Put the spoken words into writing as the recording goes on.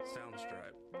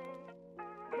Soundstripe.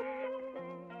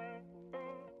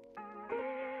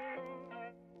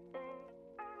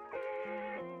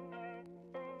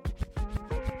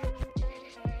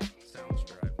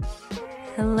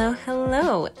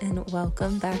 Hello, and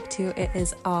welcome back to It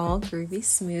Is All Groovy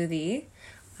Smoothie.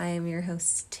 I am your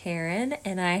host, Taryn,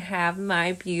 and I have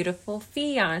my beautiful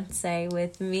fiancé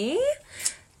with me,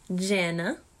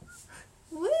 Jena.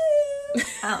 Woo!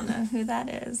 I don't know who that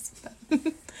is. But.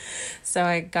 So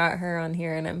I got her on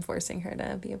here, and I'm forcing her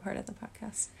to be a part of the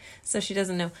podcast. So she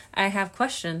doesn't know. I have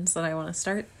questions that I want to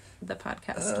start the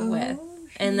podcast with.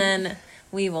 And then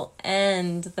we will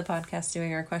end the podcast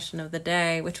doing our question of the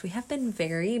day, which we have been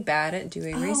very bad at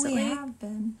doing recently. We have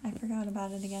been. I forgot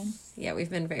about it again. Yeah, we've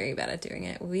been very bad at doing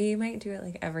it. We might do it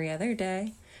like every other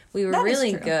day. We were That is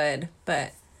really true. good,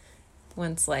 but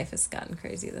once life has gotten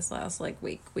crazy this last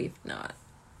week, we've not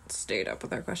stayed up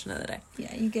with our question of the day.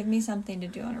 Yeah, you give me something to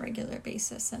do on a regular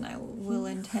basis, and I will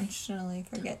intentionally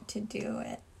forget to do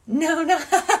it. No,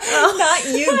 not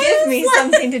you give me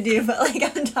something to do, but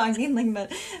I'm talking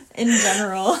in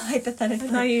general, hypothetically.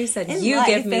 I thought you said in you life,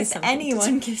 give me if something.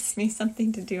 anyone gives me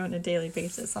something to do on a daily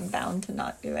basis, I'm bound to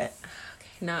not do it.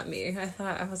 Okay, not me.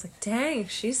 I was like, dang,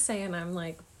 she's saying I'm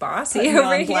bossy Put me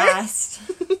over on here. blast.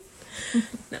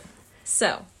 No.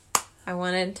 So, I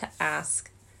wanted to ask,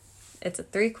 it's a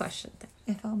 3-question thing.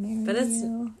 If I'll marry But it's,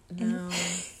 you. no,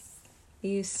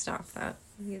 you stop that.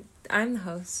 I'm the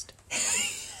host.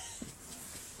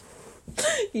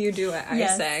 You do what I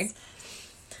say.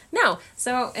 No,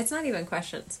 so it's not even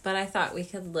questions, but I thought we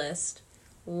could list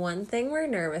one thing we're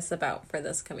nervous about for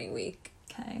this coming week.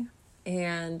 Okay.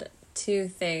 And 2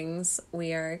 things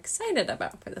we are excited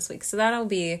about for this week. So that'll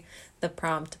be the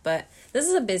prompt, but this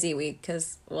is a busy week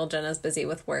because, Jenna's busy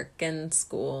with work and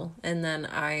school, and then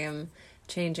I am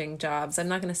changing jobs. I'm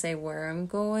not going to say where I'm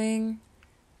going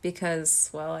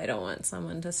because, I don't want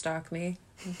someone to stalk me.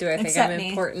 Do I think Except I'm me.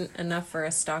 important enough for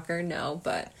a stalker? No,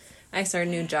 but I start a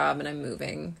new job and I'm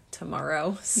moving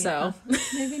tomorrow, so. Yeah.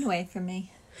 Moving away from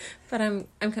me. But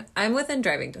I'm within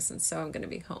driving distance, so I'm going to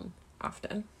be home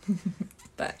often.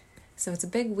 But so it's a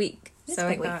big week. It's so a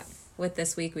big I thought with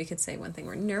this week we could say one thing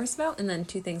we're nervous about and then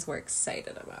 2 things we're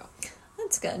excited about.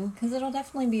 That's good, because it'll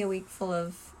definitely be a week full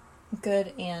of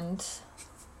good and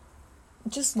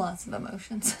just lots of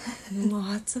emotions.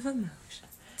 Lots of emotions.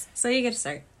 So you get to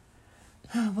start.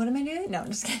 What am I doing? No, I'm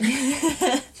just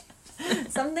kidding.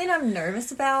 Something I'm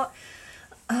nervous about,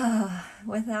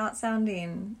 without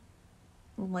sounding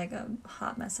like a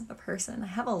hot mess of a person. I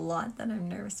have a lot that I'm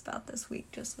nervous about this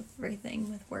week, just with everything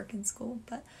with work and school,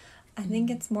 but I think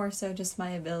it's more so just my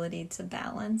ability to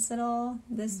balance it all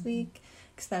this week,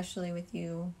 especially with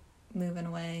you moving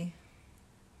away.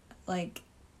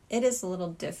 It is a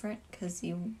little different because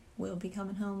you will be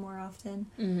coming home more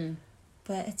often,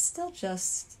 but it's still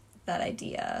just that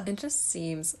idea. It just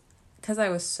seems, because I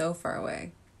was so far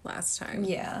away last time.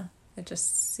 Yeah. It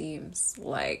just seems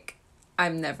like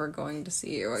I'm never going to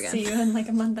see you again. See you in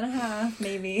a month and a half,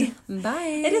 maybe.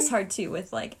 Bye. It is hard too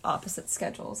with opposite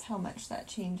schedules, how much that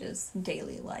changes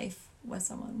daily life with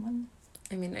someone when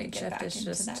night get shift back is into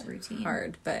just that routine.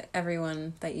 hard, but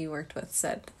everyone that you worked with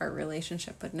said our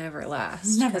relationship would never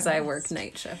last Never because I last. work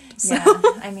night shift. So.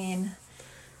 Yeah,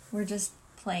 we're just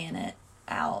playing it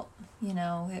out. We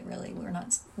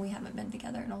haven't been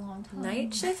together in a long time.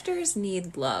 Night shifters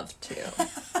need love too.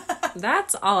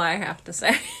 That's all I have to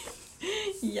say.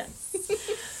 Yes.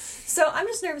 So I'm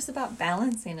just nervous about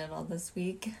balancing it all this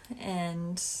week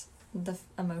and the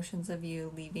emotions of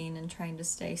you leaving and trying to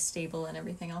stay stable and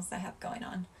everything else I have going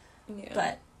on. Yeah.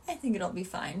 But I think it'll be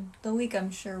fine. The week I'm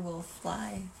sure will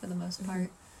fly for the most part.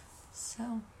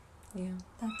 So Yeah.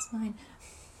 that's fine.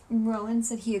 Rowan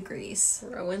said he agrees.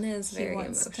 Rowan is very he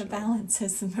wants emotional. to balance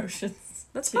his emotions.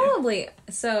 That's too. probably,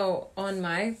 so on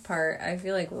my part, I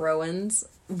feel like Rowan's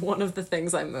one of the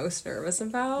things I'm most nervous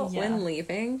about when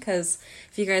leaving, because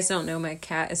if you guys don't know, my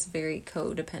cat is very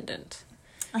codependent.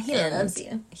 He loves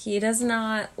you. He does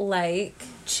not like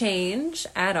change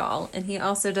at all, and he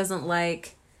also doesn't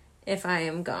like if I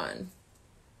am gone.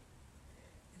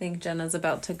 I think Jenna's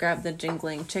about to grab the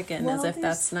jingling chicken as if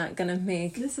that's not going to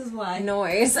make This is why.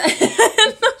 noise in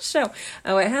the show.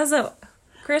 Oh, it has a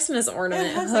Christmas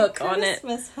ornament hook on it.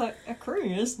 A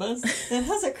Christmas. It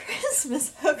has a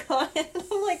Christmas hook on it.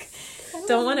 I'm like, I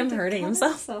Don't want him to hurting cut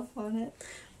himself. on it.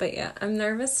 But yeah, I'm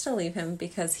nervous to leave him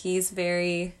because he's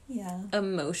very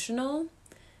emotional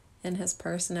and his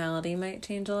personality might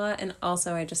change a lot. And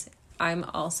also I'm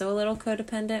also a little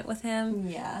codependent with him.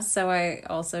 Yeah. So I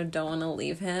also don't want to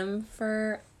leave him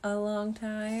for a long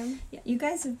time. Yeah, you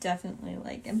guys have definitely,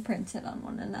 like, imprinted on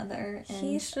one another and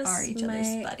He's just are each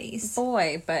other's buddies.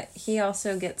 Boy, but he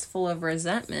also gets full of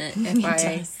resentment if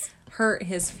I hurt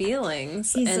his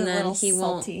feelings. He's and a then little he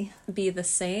salty. won't be the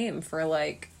same for,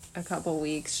 like, a couple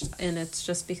weeks. And it's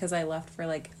just because I left for,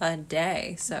 like, a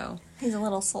day. So He's a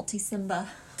little salty Simba.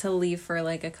 to leave for,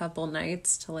 like, a couple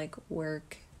nights to, like,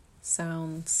 work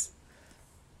sounds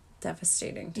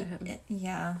devastating to him.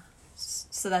 Yeah.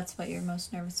 So that's what you're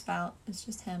most nervous about, is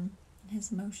just him and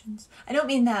his emotions. I don't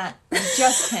mean that,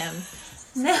 just him.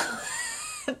 No.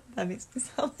 That makes me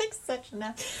sound like such an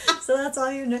ass. So that's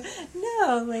all you're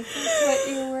No, like, that's what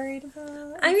you're worried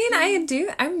about. I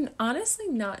mean, I'm honestly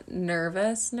not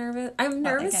nervous. I'm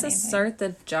nervous to start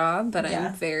the job, but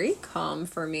I'm very calm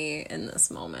for me in this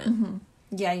moment. Mm-hmm.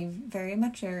 Yeah, you very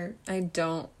much are. I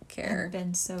don't care. I've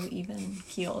been so even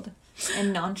keeled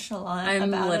and nonchalant.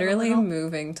 I'm about literally it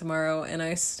moving tomorrow, and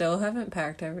I still haven't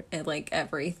packed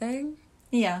everything.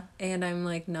 Yeah. And I'm,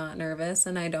 like, not nervous,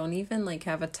 and I don't even, like,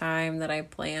 have a time that I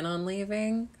plan on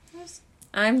leaving.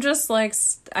 I'm just, like,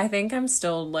 I think I'm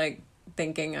still, like,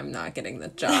 thinking I'm not getting the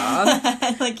job.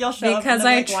 Like, you'll show because up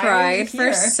and I tried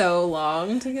for so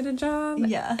long to get a job.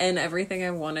 Yeah. And everything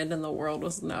I wanted in the world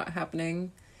was not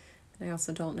happening. I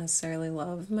also don't necessarily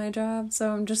love my job,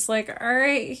 so I'm just like, all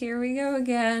right, here we go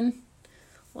again.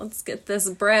 Let's get this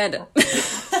bread.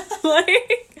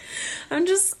 Like, I'm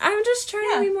just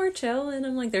trying to be more chill, and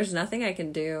I'm like, there's nothing I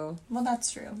can do. Well,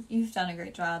 that's true. You've done a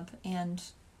great job, and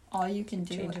all you can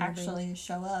do actually is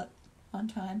show up on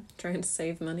time. Trying to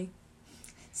save money.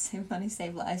 Save money,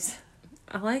 save lives.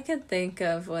 All I could think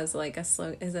of was, like, a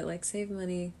slogan. Is it, like, save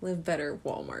money, live better,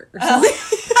 Walmart, or something?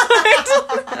 I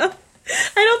don't know.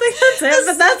 I don't think that's it,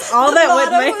 but that's all that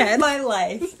went in my head. My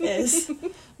life is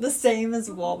the same as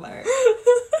Walmart.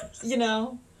 You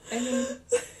know? I mean,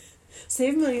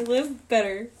 save money, live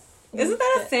better. Isn't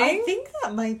that a thing? I think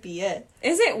that might be it.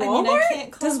 Is it Walmart? I mean, I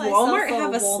can't call Does myself Walmart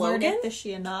have a Walmart slogan?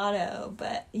 Aficionado,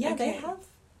 but yeah, they have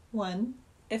one.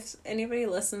 If anybody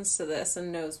listens to this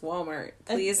and knows Walmart,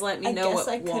 please let me know what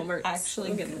Walmart. I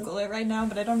actually Google it right now,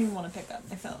 but I don't even want to pick up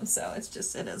my phone, so it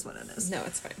is what it is. No,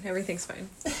 it's fine. Everything's fine.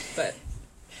 But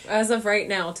as of right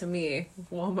now, to me,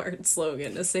 Walmart's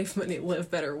slogan is save money,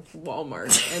 live better,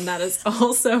 Walmart. And that is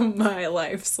also my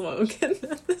life slogan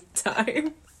at the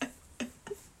time.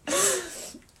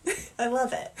 I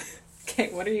love it.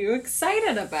 Okay, what are you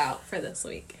excited about for this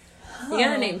week? You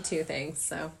gotta name 2 things,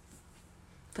 so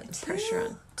put the pressure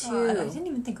on. 2. God, I didn't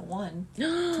even think of one,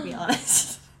 to be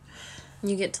honest.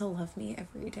 You get to love me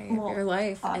every day of your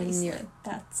life. Obviously, and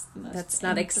that's the most that's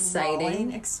not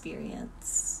exciting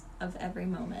experience of every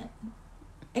moment.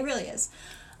 It really is.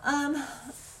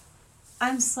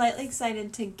 I'm slightly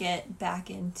excited to get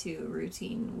back into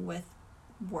routine with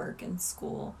work and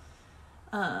school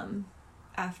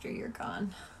after you're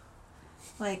gone.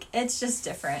 Like, it's just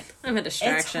different. I'm a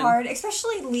distraction. It's hard,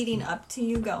 especially leading up to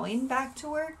you going back to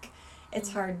work.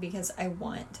 It's hard because I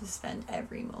want to spend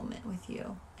every moment with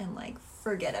you and, like,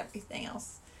 forget everything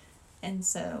else. And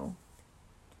so,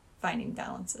 finding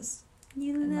balances.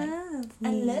 You love me.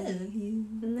 I love you.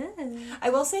 Love. I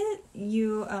will say that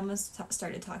you almost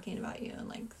started talking about you in,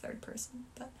 like, third person.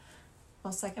 But,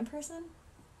 well, second person?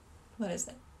 What is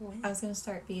it? What? I was going to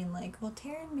start being like, well,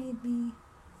 Taryn made me...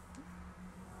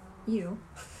 You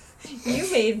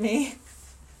made me.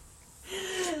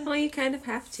 Well, you kind of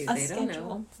have to. They schedule. Don't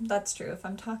know. That's true. If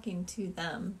I'm talking to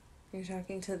them. You're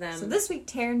talking to them. So this week,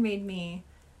 Taryn made me,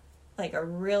 like, a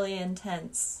really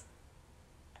intense,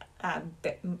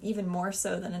 even more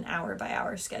so than an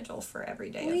hour-by-hour schedule for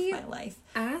every day of my life.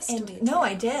 Asked me. No,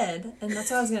 I did. And that's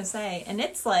what I was going to say. And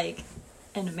it's, like,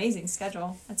 an amazing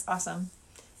schedule. It's awesome.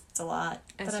 It's a lot.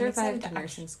 I but survived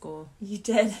nursing school. You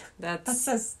did.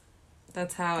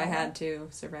 That's how I had to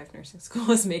survive nursing school,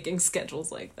 was making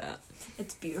schedules like that.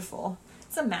 It's beautiful.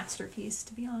 It's a masterpiece,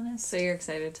 to be honest. So you're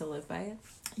excited to live by it?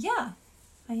 Yeah,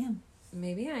 I am.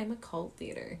 Maybe I'm a cult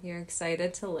leader. You're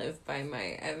excited to live by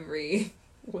my every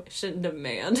wish and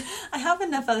demand. I have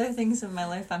enough other things in my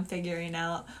life I'm figuring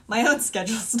out. My own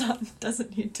schedule stuff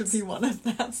doesn't need to be one of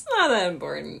them. It's not that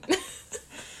important.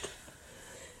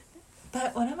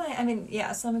 But what am I mean,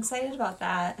 yeah, so I'm excited about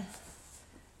that.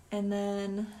 And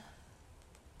then...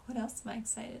 What else am I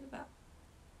excited about?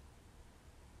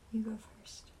 You go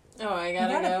first. Oh, I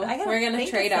gotta go. We're gonna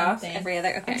trade off every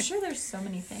other. Okay. I'm sure there's so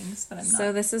many things, but I'm not.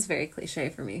 So this is very cliche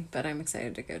for me, but I'm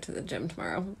excited to go to the gym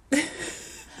tomorrow.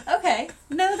 Okay.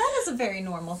 No, that is a very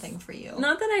normal thing for you.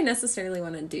 Not that I necessarily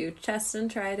want to do chest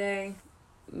and try day,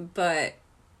 but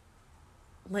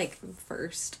like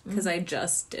first, because I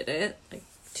just did it like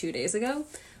 2 days ago.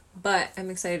 But I'm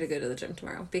excited to go to the gym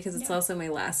tomorrow because it's Yeah. also my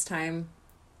last time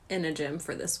in a gym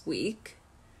for this week.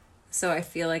 So I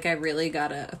feel like I really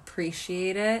gotta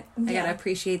appreciate it. I Yeah. gotta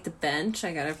appreciate the bench.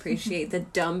 I gotta appreciate the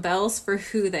dumbbells for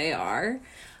who they are.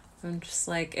 I'm just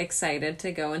like excited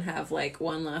to go and have like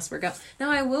one last workout.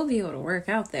 Now I will be able to work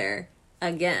out there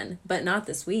again, but not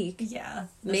this week. Yeah.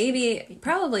 Maybe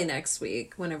probably next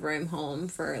week whenever I'm home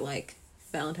for like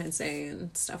Valentine's Day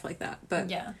and stuff like that. But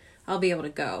Yeah. I'll be able to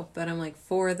go. But I'm like,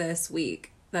 for this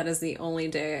week, that is the only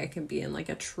day I can be in like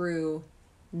a true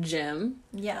gym.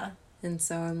 Yeah. And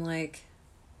so I'm like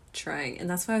trying. And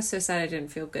that's why I was so sad I didn't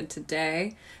feel good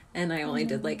today. And I only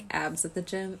did like abs at the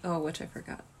gym. Oh, which I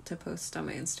forgot to post on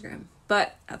my Instagram.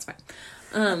 But that's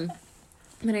fine.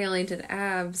 But I only did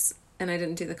abs and I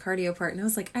didn't do the cardio part. And I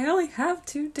was like, I only have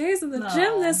 2 days in the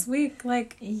gym this week.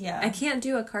 Like, Yeah. I can't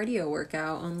do a cardio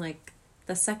workout on like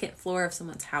the second floor of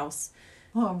someone's house.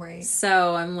 Oh, right.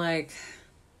 So I'm like,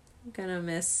 I'm gonna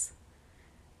miss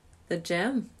the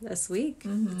gym this week.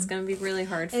 Mm-hmm. It's gonna be really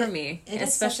hard for me,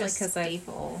 especially because I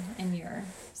staple in your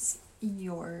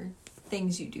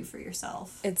things you do for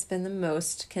yourself. it's been the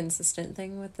most consistent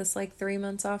thing with this like 3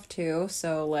 months off too.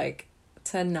 So like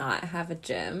to not have a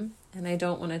gym, and I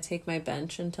don't want to take my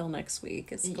bench until next week.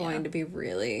 It's going to be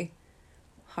really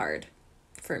hard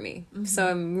for me. Mm-hmm. So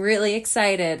I'm really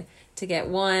excited to get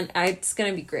one. It's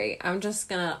gonna be great.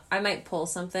 I might pull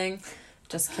something.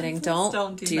 Just kidding.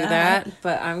 Don't do that.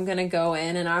 But I'm going to go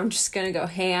in and I'm just going to go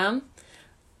ham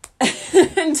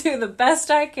and do the best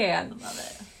I can. I love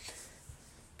it.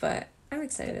 But I'm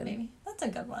excited. Maybe. That's a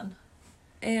good one.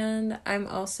 And I'm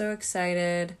also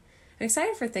excited. I'm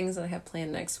excited for things that I have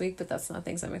planned next week, but that's not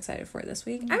things I'm excited for this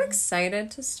week. I'm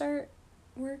excited to start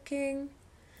working.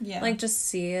 Yeah. Like just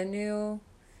see a new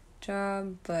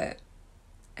job, but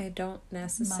I don't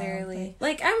necessarily Mildly.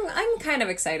 like I'm kind of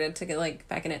excited to get like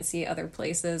back in it, see other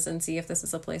places and see if this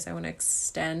is a place I want to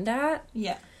extend at,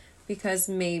 Yeah. because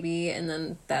maybe, and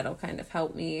then that'll kind of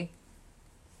help me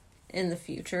in the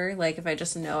future, like if I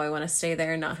just know I want to stay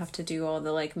there and not have to do all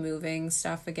the like moving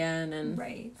stuff again and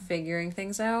Right. figuring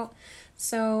things out.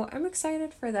 So I'm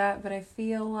excited for that, but I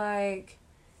feel like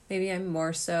maybe I'm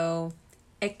more so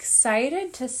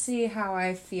excited to see how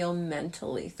I feel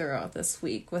mentally throughout this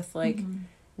week with like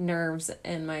nerves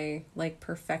and my like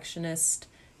perfectionist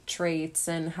traits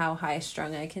and how high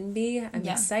strung I can be. I'm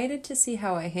excited to see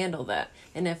how I handle that.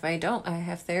 And if I don't, I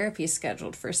have therapy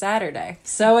scheduled for Saturday.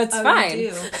 So it's fine.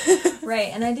 You do. Right.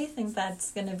 And I do think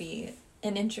that's going to be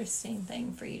an interesting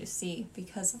thing for you to see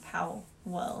because of how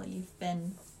well you've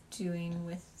been doing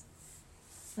with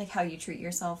like how you treat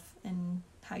yourself and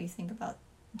how you think about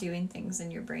doing things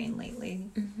in your brain lately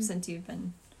since you've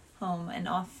been home and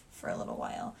off for a little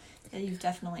while. You've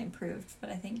definitely improved, but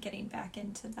I think getting back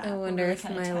into that. I wonder if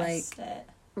my like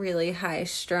really high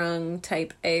strung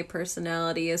type A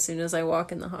personality, as soon as I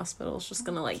walk in the hospital, is just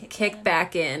gonna like kick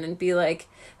back in and be like,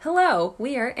 hello,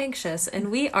 we are anxious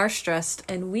and we are stressed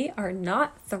and we are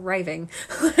not thriving.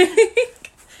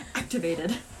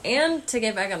 Activated. And to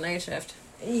get back on night shift.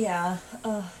 Yeah.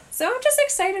 So I'm just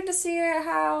excited to see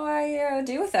how I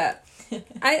do with that.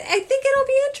 I think it'll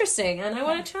be interesting, and I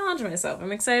want to challenge myself.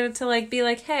 I'm excited to like be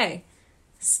like, hey,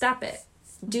 stop it.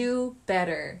 Do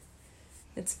better.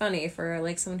 It's funny for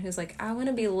like someone who's like, I want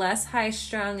to be less high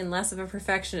strung and less of a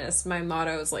perfectionist. My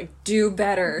motto is like, do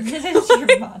better. It is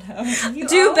your motto.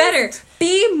 Do better.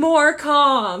 Be more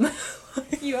calm.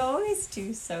 You always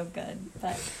do so good,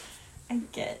 but I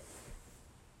get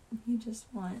you just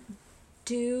want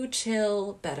do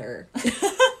chill better.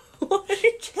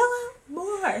 chill out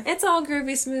more. It's all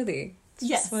Groovy Smoothie. It's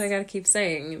Yes. just what I gotta keep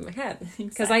saying in my head.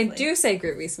 Because Exactly. I do say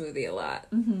Groovy Smoothie a lot.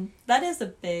 Mm-hmm. That is a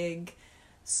big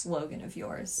slogan of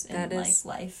yours in That is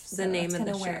like life. So the name that's of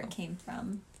the kinda where show. it came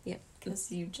from. Yeah.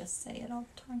 Because you just say it all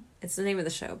the time. It's the name of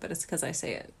the show, but it's because I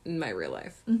say it in my real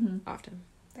life often.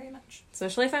 Very much.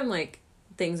 Especially if I'm like,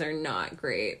 things are not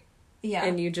great. Yeah.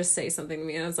 And you just say something to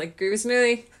me and I was like, Groovy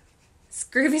Smoothie. It's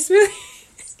Groovy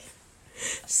Smoothie.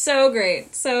 So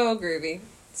great. So groovy.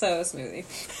 So smoothie.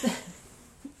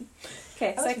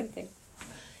 Okay, second thing.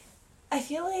 I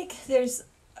feel like there's,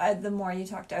 the more you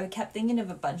talked, I kept thinking of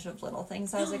a bunch of little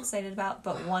things I was excited about,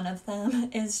 but one of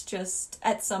them is just,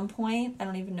 at some point, I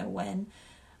don't even know when,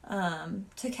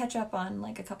 to catch up on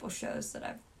like a couple shows that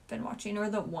I've been watching, or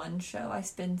the one show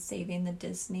I've been saving, the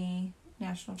Disney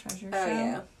National Treasure show. Oh,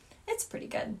 yeah. It's pretty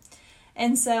good.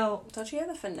 And so... Don't you have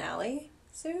a finale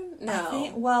soon?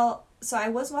 No. So I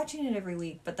was watching it every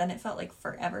week, but then it felt like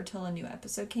forever till a new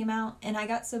episode came out. And I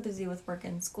got so busy with work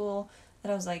and school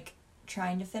that I was like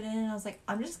trying to fit in. And I was like,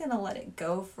 I'm just going to let it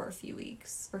go for a few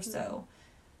weeks or so.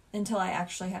 until I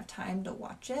actually have time to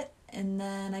watch it, and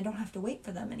then I don't have to wait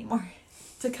for them anymore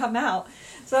to come out.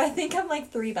 So I think I'm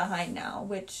like 3 behind now,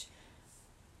 which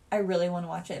I really want to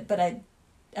watch it, but I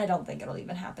don't think it'll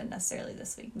even happen necessarily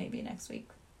this week, maybe next week.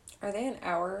 Are they an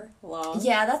hour long?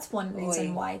 Yeah, that's one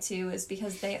reason why, too, is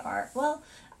because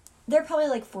they're probably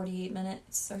like 48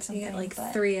 minutes or something. You get like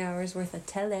 3 hours worth of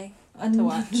tele to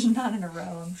watch. Not in a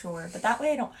row, I'm sure. But that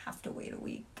way I don't have to wait a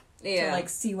week to like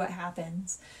see what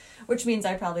happens. Which means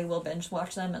I probably will binge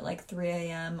watch them at like 3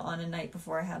 a.m. on a night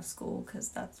before I have school, because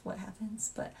that's what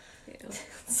happens. But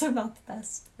so not the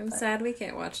best. I'm sad we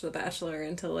can't watch The Bachelor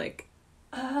until like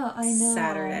I know.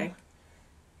 Saturday.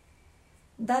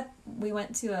 That we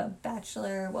went to a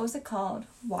bachelor, what was it called?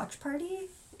 Watch party?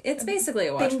 It's basically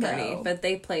a watch bingo party, but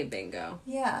they play bingo.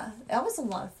 Yeah, that was a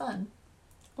lot of fun.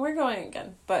 We're going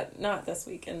again, but not this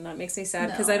weekend. That makes me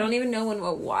sad because I don't even know when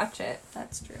we'll watch it.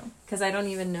 That's true. Because I don't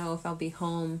even know if I'll be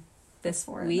home this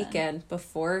weekend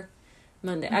before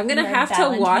Monday. I'm Your gonna have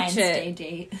to watch Valentine's it.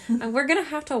 Day date. We're gonna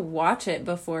have to watch it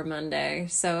before Monday.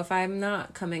 So if I'm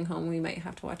not coming home, we might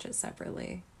have to watch it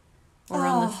separately or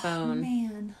on the phone.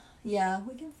 Man, yeah,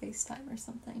 we can FaceTime or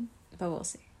something. But we'll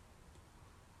see.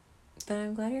 But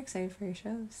I'm glad you're excited for your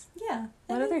shows. Yeah.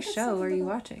 What other show are you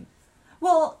watching?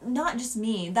 Well, not just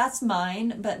me. That's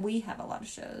mine, but we have a lot of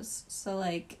shows. So,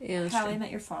 like, How I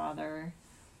Met Your Father.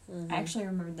 Mm-hmm. I actually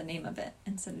remembered the name of it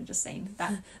instead of just saying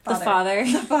that. The Father.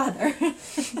 The Father.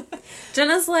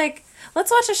 Jenna's like,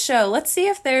 let's watch a show. Let's see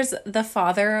if there's The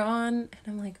Father on. And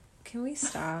I'm like, can we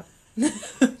stop?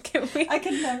 Can we? I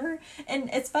could never. And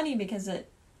it's funny because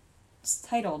it's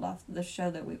titled off the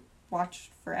show that we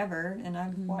watched forever and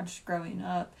I've watched growing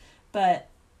up. But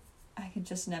I could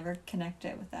just never connect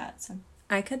it with that. So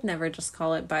I could never just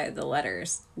call it by the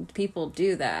letters. People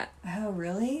do that. Oh,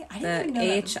 really? I didn't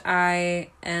even know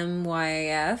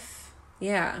HIMYF.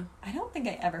 Yeah. I don't think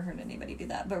I ever heard anybody do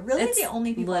that. But really, the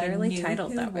only people literally I knew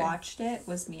titled who that way. watched it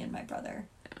was me and my brother.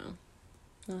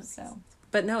 Oh. So.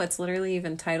 But no, it's literally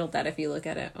even titled that if you look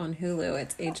at it on Hulu.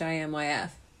 It's HIMYF.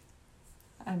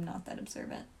 I'm not that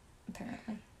observant,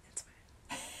 apparently. It's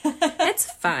fine. It's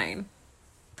fine.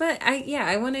 But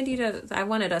I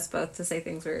wanted us both to say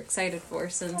things we're excited for,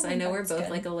 since I know we're both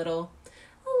good. Like a little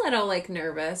like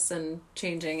nervous and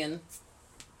changing and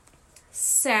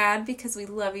sad because we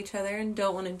love each other and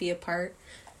don't want to be apart.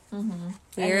 Mm-hmm.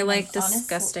 We're like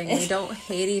disgusting. We don't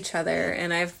hate each other,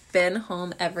 and I've been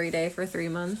home every day for 3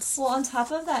 months. Well, on top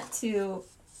of that too,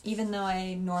 even though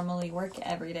I normally work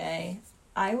every day,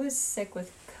 I was sick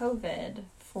with COVID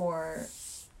for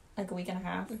like a week and a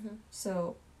half. Mm-hmm.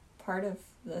 So part of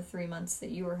the 3 months that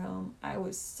you were home, I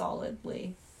was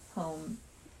solidly home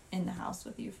in the house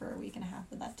with you for a week and a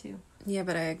half of that too. Yeah,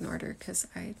 but I ignored her because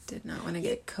I did not want to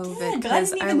get COVID. But I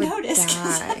didn't even notice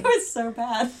because it was so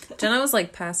bad. Jenna was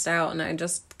like passed out, and I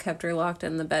just kept her locked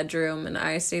in the bedroom, and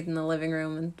I stayed in the living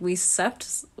room, and we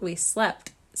slept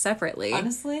separately.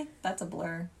 Honestly, that's a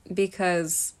blur.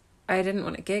 Because I didn't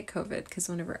want to get COVID, because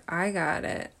whenever I got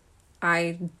it,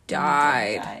 I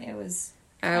died. It was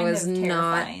I was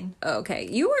not okay.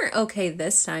 You weren't okay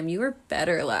this time. You were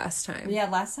better last time. Yeah,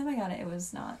 last time I got it, it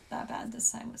was not that bad.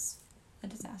 This time was a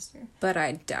disaster. But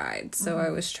I died, so I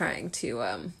was trying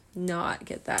to not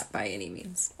get that by any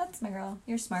means. That's my girl.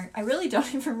 You're smart. I really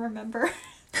don't even remember.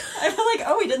 I feel like,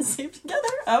 oh, we didn't sleep together.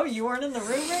 Oh, you weren't in the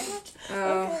room very much.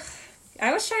 Oh. Okay.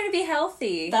 I was trying to be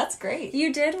healthy. That's great.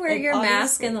 You did wear your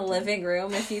mask in the living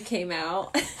room if you came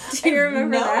out. Do you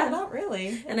remember that? No, not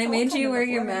really. And I made you wear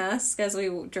your mask as we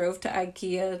drove to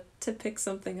IKEA to pick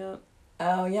something up.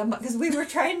 Oh, yeah, because we were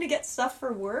trying to get stuff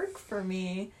for work for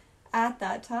me at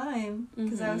that time,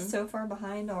 because I was so far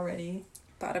behind already.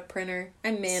 Bought a printer.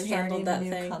 I manhandled that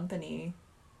thing. Company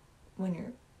when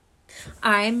you're...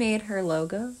 I made her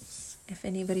logos. If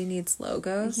anybody needs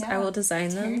logos, I will design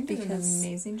them because did an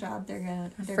amazing job. They're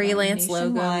freelance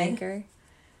logo maker.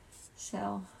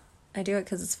 So I do it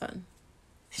because it's fun.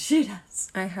 She does.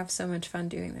 I have so much fun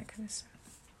doing that kind of stuff.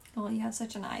 Well, you have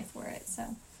such an eye for it,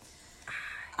 so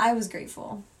I was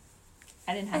grateful.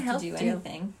 I didn't have to do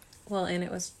anything. Well, and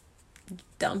it was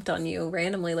dumped on you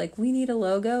randomly, like, we need a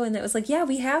logo, and it was like, yeah,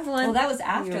 we have one. Well, that was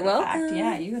after the fact.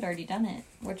 Yeah, you had already done it,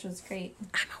 which was great.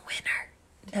 I'm a winner.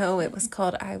 No, it was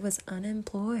called I Was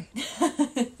Unemployed.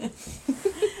 It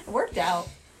worked out.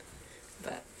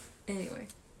 But anyway,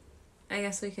 I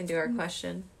guess we can do our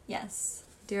question. Yes.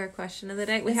 Do our question of the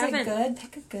day. We haven't. Good?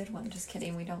 Pick a good one. Just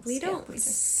kidding. We don't skip. We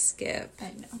just skip.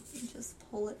 I know. We just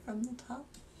pull it from the top.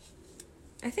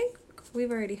 I think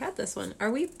we've already had this one.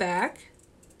 Are we back?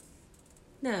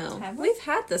 No. Have we? We've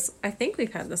had this. I think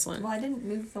we've had this one. Well, I didn't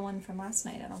move the one from last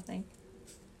night, I don't think.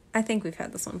 I think we've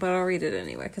had this one, but I'll read it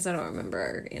anyway because I don't remember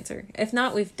our answer. If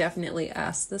not, we've definitely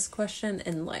asked this question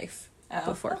in life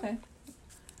before. Okay.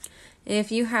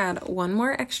 If you had one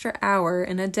more extra hour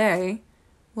in a day,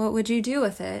 what would you do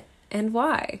with it and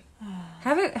why?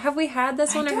 Have we had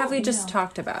this one, or have we just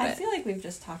talked about it? I feel like we've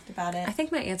just talked about it. I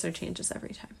think my answer changes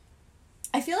every time.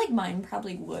 I feel like mine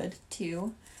probably would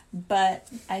too, but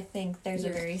I think there's a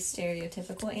very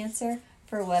stereotypical answer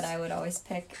for what I would always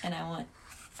pick, and I want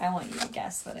you to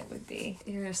guess what it would be.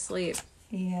 You're asleep.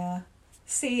 Yeah.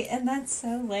 See, and that's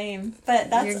so lame. But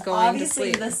that's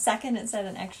obviously the second it said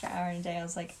an extra hour in a day, I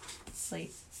was like,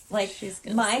 sleep. Like,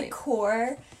 my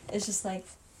core is just like,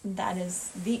 that is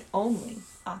the only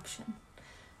option.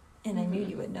 And I knew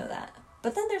you would know that.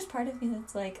 But then there's part of me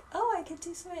that's like, oh, I could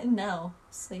do something. No,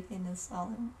 sleeping is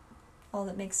all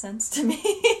that makes sense to me.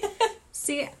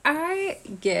 See, I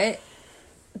get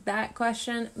that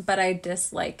question, but I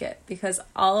dislike it because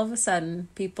all of a sudden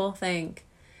people think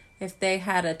if they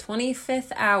had a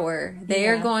 25th hour, they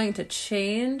are going to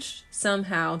change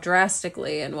somehow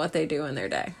drastically in what they do in their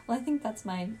day. Well, I think that's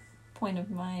my point of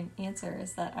my answer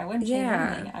is that I wouldn't change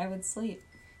anything. I would sleep.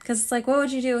 Because it's like, what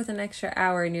would you do with an extra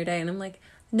hour in your day? And I'm like,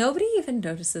 nobody even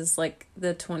notices like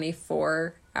the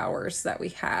 24 hours that we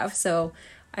have. So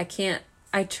I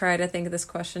try to think of this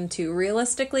question too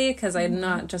realistically because I'm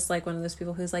not just like one of those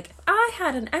people who's like, if I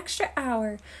had an extra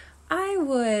hour, I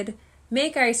would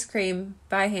make ice cream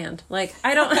by hand. Like,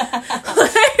 I don't,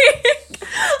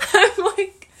 I'm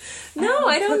like, no,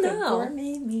 I don't know. A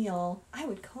gourmet meal. I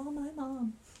would call my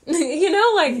mom.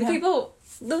 People,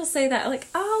 they'll say that, like,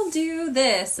 I'll do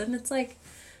this. And it's like,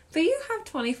 but you have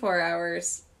 24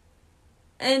 hours.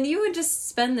 And you would just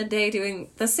spend the day doing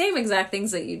the same exact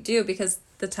things that you do because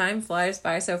the time flies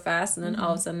by so fast and then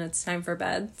all of a sudden it's time for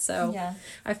bed. So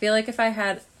I feel like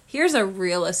here's a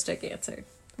realistic answer.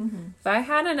 If I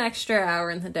had an extra hour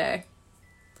in the day,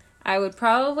 I would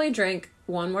probably drink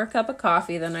one more cup of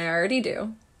coffee than I already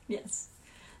do. Yes.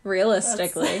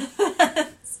 Realistically.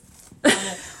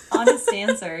 Honest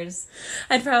answers.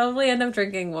 I'd probably end up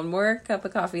drinking one more cup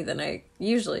of coffee than I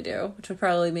usually do, which would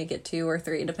probably make it 2 or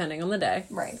 3 depending on the day.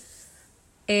 Right.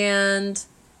 And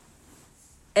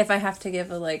if I have to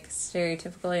give a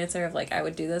stereotypical answer of I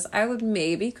would do this, I would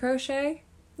maybe crochet.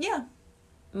 Yeah.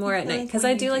 More at night, because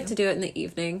I do like to do it in the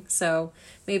evening. So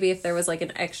maybe if there was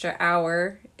an extra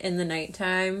hour in the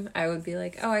nighttime, I would be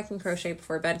like, oh, I can crochet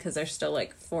before bed because there's still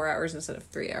 4 hours instead of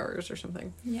 3 hours or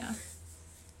something. Yeah.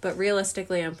 But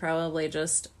realistically, I'm probably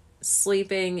just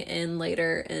sleeping in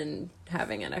later and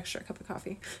having an extra cup of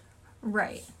coffee.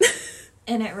 Right.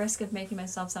 And at risk of making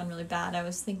myself sound really bad, I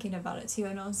was thinking about it too,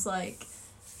 and I was like,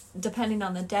 depending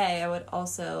on the day, I would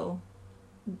also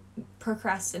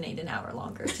procrastinate an hour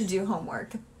longer to do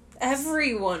homework.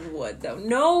 Everyone would, though.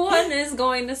 No one is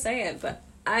going to say it, but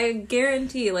I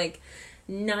guarantee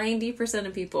 90%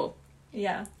 of people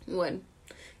would.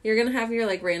 You're going to have your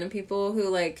random people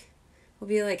who will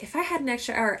be like, if I had an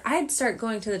extra hour, I'd start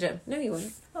going to the gym. No, you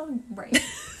wouldn't. Oh, right.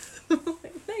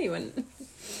 No, you wouldn't.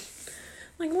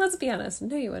 Let's be honest.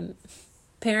 No, you wouldn't.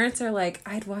 Parents are like,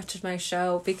 I'd watch my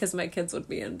show because my kids would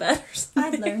be in bed or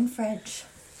something. I'd learn French.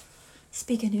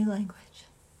 Speak a new language.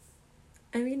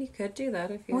 I mean, you could do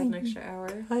that if you had an extra hour.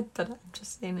 Could, but I'm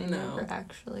just saying I never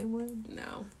actually would.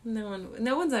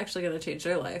 No one's actually going to change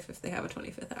their life if they have a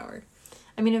 25th hour.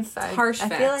 I mean, I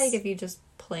feel like if you just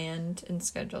planned and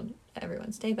scheduled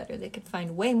everyone's day better, they could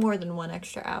find way more than 1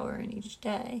 extra hour in each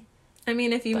day. I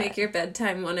mean, if you make your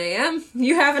bedtime 1 a.m.,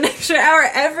 you have an extra hour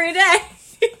every day.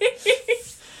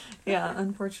 Yeah,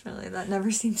 unfortunately, that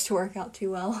never seems to work out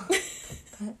too well.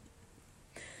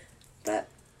 But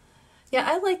yeah,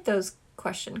 I like those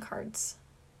question cards.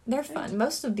 They're fun.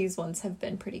 Most of these ones have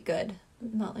been pretty good.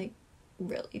 Not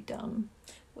really dumb.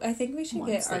 I think we should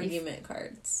get argument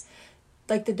cards.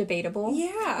 Like the debatable?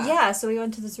 Yeah. Yeah, so we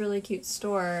went to this really cute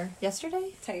store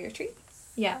yesterday. Tire Treat?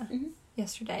 Yeah,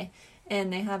 yesterday.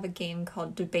 And they have a game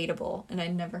called Debatable, and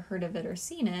I'd never heard of it or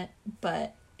seen it,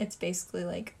 but it's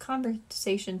basically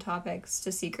conversation topics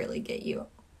to secretly get you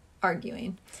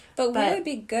arguing. But we would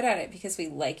be good at it because we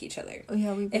like each other. Oh,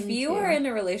 yeah, we really If you are in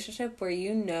a relationship where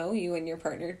you and your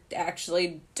partner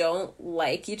actually don't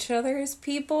like each other as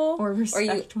people, or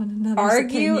respect one another's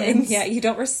argue opinions. and you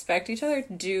don't respect each other,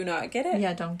 do not get it.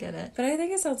 Yeah, don't get it. But I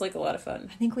think it sounds like a lot of fun.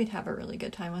 I think we'd have a really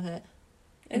good time with it.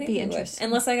 It'd be interesting.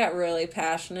 Unless I got really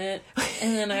passionate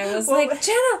and then I was like,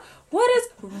 Jenna, what is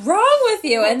wrong with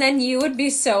you? And then you would be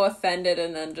so offended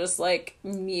and then just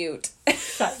mute.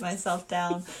 Shut myself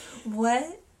down.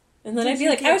 What? And then I'd be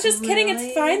like, I was just kidding.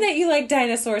 It's fine that you like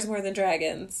dinosaurs more than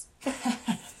dragons.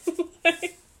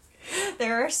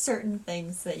 There are certain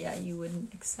things that, you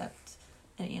wouldn't accept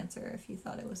an answer if you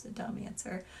thought it was a dumb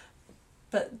answer.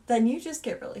 But then you just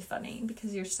get really funny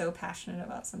because you're so passionate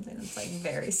about something that's like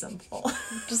very simple.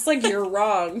 Just like you're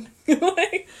wrong.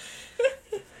 Like,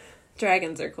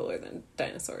 dragons are cooler than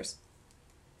dinosaurs.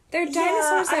 They're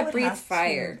dinosaurs that breathe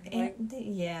fire. Like,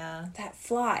 yeah. That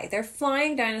fly. They're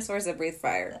flying dinosaurs that breathe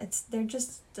fire. They're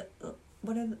just,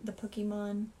 what are the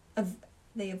Pokemon?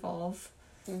 They evolve.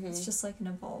 Mm-hmm. It's just like an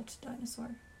evolved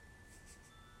dinosaur.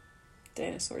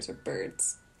 Dinosaurs are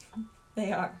birds.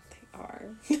 They are. They are.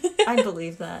 I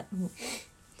believe that. And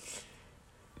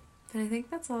I think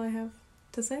that's all I have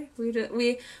to say.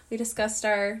 We discussed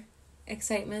our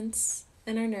excitements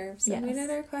and our nerves, and we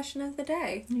did our question of the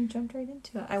day. You jumped right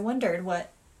into it. I wondered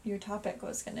what your topic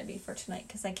was going to be for tonight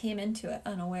because I came into it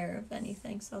unaware of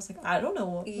anything. So I was like, I don't know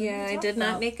what we're Yeah, I did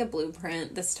not make a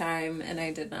blueprint this time, and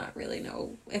I did not really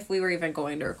know if we were even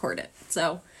going to record it.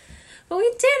 So, but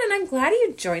we did, and I'm glad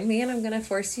you joined me, and I'm going to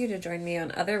force you to join me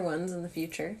on other ones in the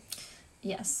future.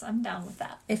 Yes, I'm down with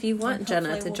that. If you want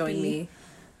Jenna to join me.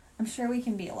 I'm sure we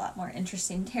can be a lot more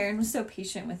interesting. Taryn was so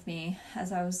patient with me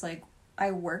as I was like, I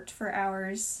worked for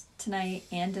hours tonight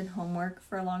and did homework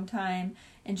for a long time,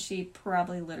 and she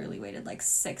probably literally waited like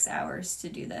 6 hours to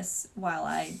do this while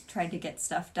I tried to get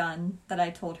stuff done that I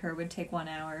told her would take 1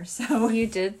 hour. So you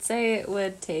did say it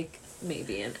would take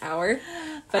maybe an hour,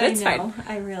 but it's fine.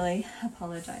 I really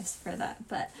apologize for that,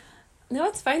 but no,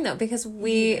 it's fine though because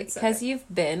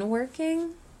you've been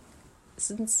working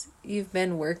since you've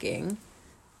been working,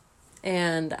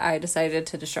 and I decided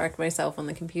to distract myself on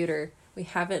the computer. We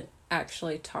haven't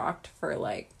actually talked for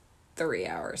like 3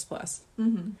 hours plus.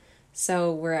 Mm-hmm.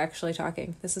 So we're actually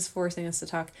talking. This is forcing us to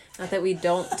talk. Not that we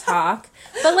don't talk,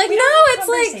 but like, no,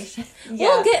 it's like,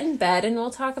 we'll get in bed and we'll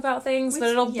talk about things, but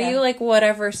it'll be like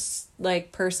whatever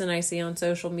like person I see on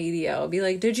social media. I'll be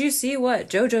like, did you see what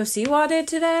JoJo Siwa did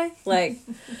today? Like,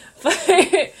 but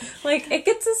like it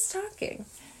gets us talking.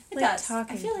 It does.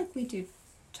 Talking. I feel like we do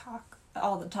talk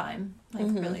all the time. Like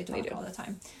really talk all the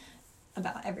time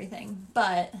about everything,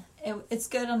 but it's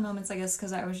good on moments, I guess,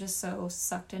 because I was just so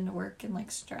sucked into work and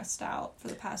like stressed out for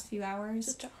the past few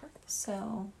hours.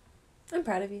 So I'm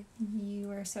proud of you. You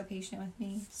were so patient with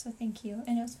me, so thank you.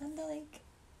 And it was fun to like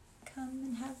come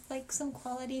and have like some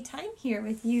quality time here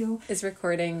with you. Is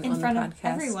recording in on front the of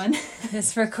podcast everyone.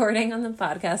 Is recording on the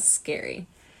podcast scary?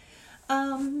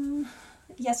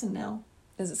 Yes and no.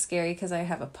 Is it scary because I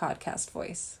have a podcast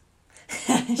voice?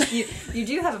 you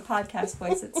do have a podcast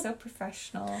voice. It's so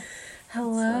professional.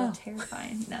 Hello. It's so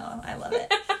terrifying. No, I love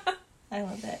it. I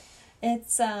love it.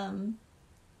 It's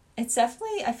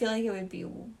definitely, I feel like it would be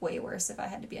way worse if I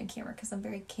had to be on camera because I'm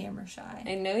very camera shy.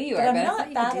 I know you but are, I'm but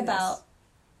not bad about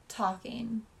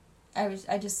talking.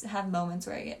 I just have moments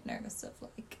where I get nervous of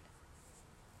like,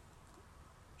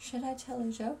 should I tell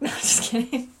a joke? No, I'm just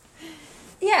kidding.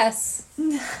 Yes.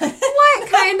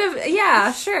 What kind of,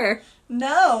 yeah, sure.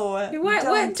 No.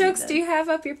 What jokes do you have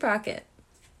up your pocket?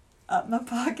 Up my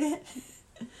pocket?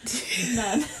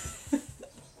 None.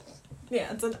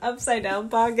 Yeah, it's an upside down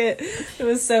pocket. It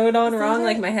was sewed on wrong,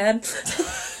 like my head.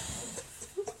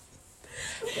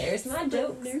 There's my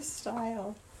joke. New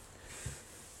style.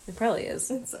 It probably is.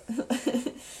 It's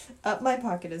up my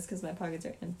pocket is because my pockets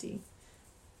are empty.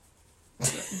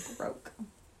 Broke.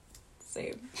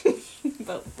 Same.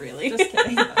 But really. Just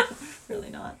kidding. No, really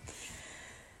not.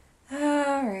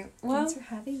 Alright, well. Thanks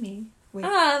for having me. Wait,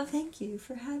 thank you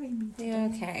for having me today.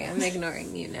 Okay, I'm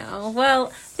ignoring you now. Well,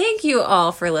 thank you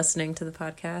all for listening to the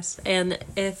podcast. And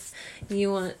if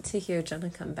you want to hear Jenna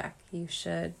come back, you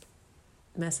should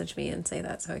message me and say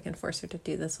that so I can force her to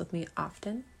do this with me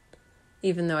often.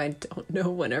 Even though I don't know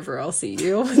whenever I'll see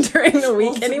you during the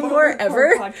week anymore,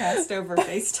 ever. Podcast over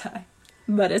FaceTime.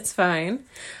 But it's fine.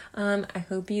 I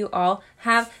hope you all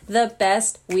have the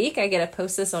best week. I get to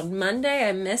post this on Monday.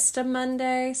 I missed a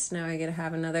Monday, so now I get to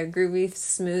have another Groovy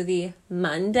Smoothie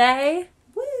Monday.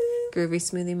 Woo! Groovy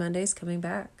Smoothie Monday's coming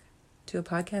back to a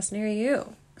podcast near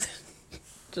you.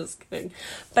 Just kidding.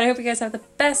 But I hope you guys have the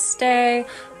best day.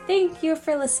 Thank you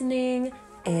for listening,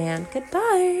 and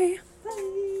goodbye.